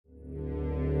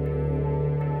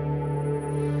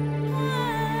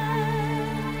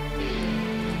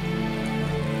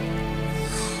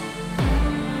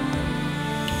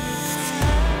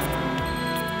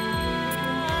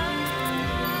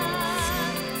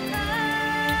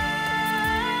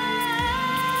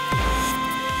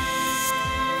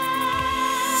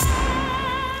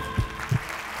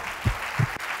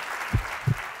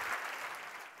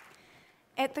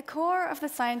of the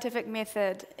scientific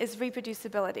method is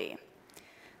reproducibility,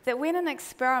 that when an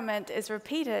experiment is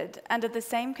repeated under the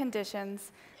same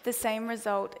conditions, the same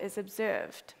result is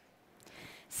observed.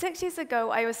 6 years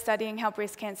ago, I was studying how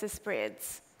breast cancer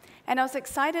spreads, and I was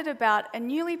excited about a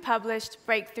newly published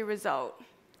breakthrough result.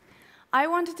 I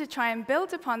wanted to try and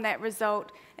build upon that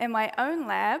result in my own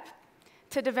lab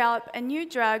to develop a new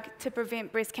drug to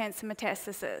prevent breast cancer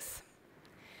metastasis.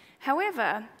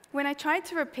 However, when I tried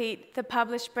to repeat the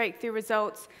published breakthrough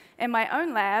results in my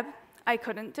own lab, I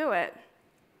couldn't do it.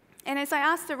 And as I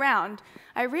asked around,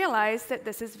 I realized that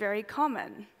this is very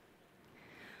common.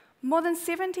 More than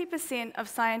 70% of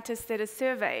scientists that are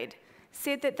surveyed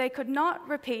said that they could not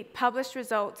repeat published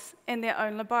results in their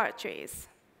own laboratories.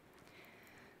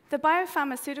 The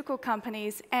biopharmaceutical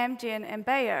companies Amgen and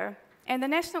Bayer and the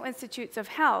National Institutes of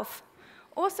Health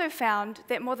also found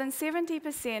that more than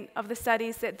 70% of the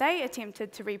studies that they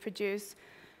attempted to reproduce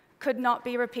could not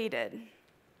be repeated.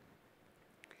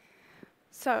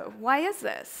 So, why is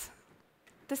this?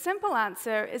 The simple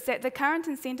answer is that the current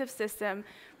incentive system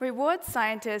rewards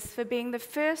scientists for being the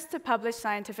first to publish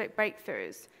scientific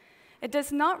breakthroughs. It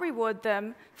does not reward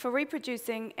them for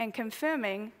reproducing and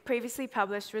confirming previously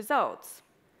published results.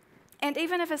 And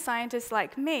even if a scientist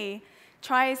like me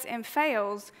tries and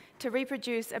fails to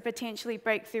reproduce a potentially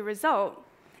breakthrough result,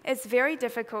 it's very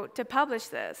difficult to publish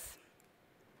this.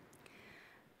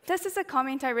 This is a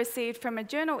comment I received from a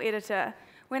journal editor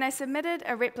when I submitted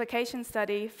a replication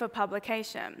study for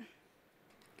publication.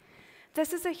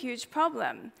 This is a huge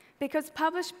problem because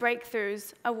published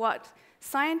breakthroughs are what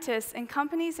scientists and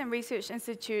companies and research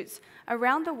institutes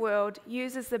around the world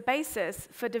use as the basis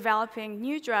for developing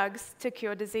new drugs to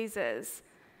cure diseases.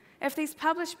 If these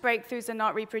published breakthroughs are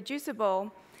not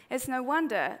reproducible, it's no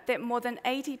wonder that more than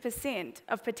 80%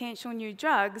 of potential new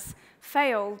drugs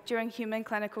fail during human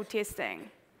clinical testing.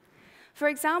 For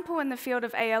example, in the field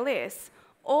of ALS,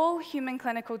 all human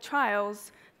clinical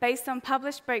trials based on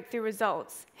published breakthrough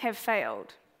results have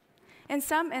failed. In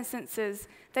some instances,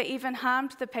 they even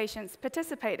harmed the patients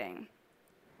participating.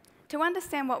 To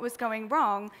understand what was going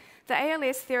wrong, the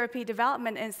ALS Therapy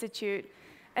Development Institute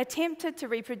attempted to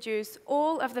reproduce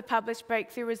all of the published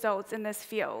breakthrough results in this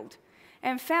field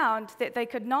and found that they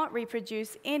could not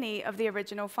reproduce any of the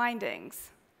original findings.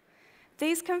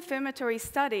 These confirmatory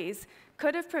studies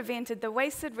could have prevented the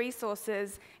wasted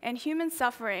resources and human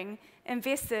suffering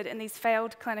invested in these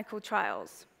failed clinical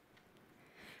trials.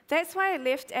 That's why I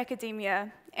left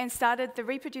academia and started the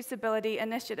Reproducibility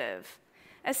Initiative,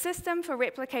 a system for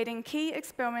replicating key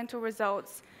experimental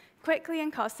results quickly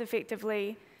and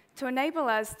cost-effectively to enable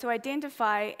us to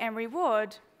identify and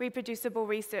reward reproducible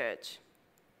research.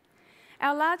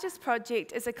 Our largest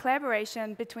project is a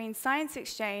collaboration between Science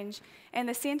Exchange and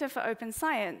the Center for Open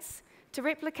Science to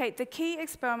replicate the key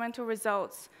experimental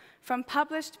results from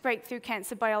published breakthrough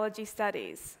cancer biology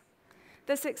studies.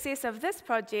 The success of this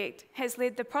project has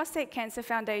led the Prostate Cancer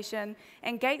Foundation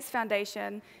and Gates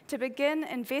Foundation to begin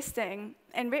investing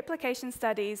in replication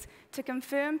studies to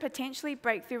confirm potentially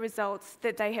breakthrough results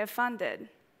that they have funded.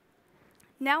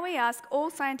 Now we ask all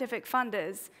scientific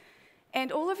funders,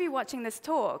 and all of you watching this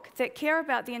talk that care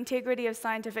about the integrity of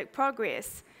scientific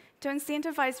progress, to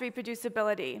incentivize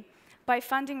reproducibility by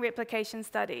funding replication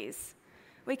studies.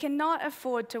 We cannot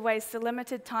afford to waste the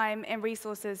limited time and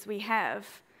resources we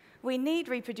have. We need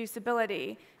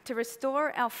reproducibility to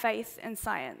restore our faith in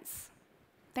science.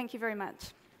 Thank you very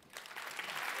much.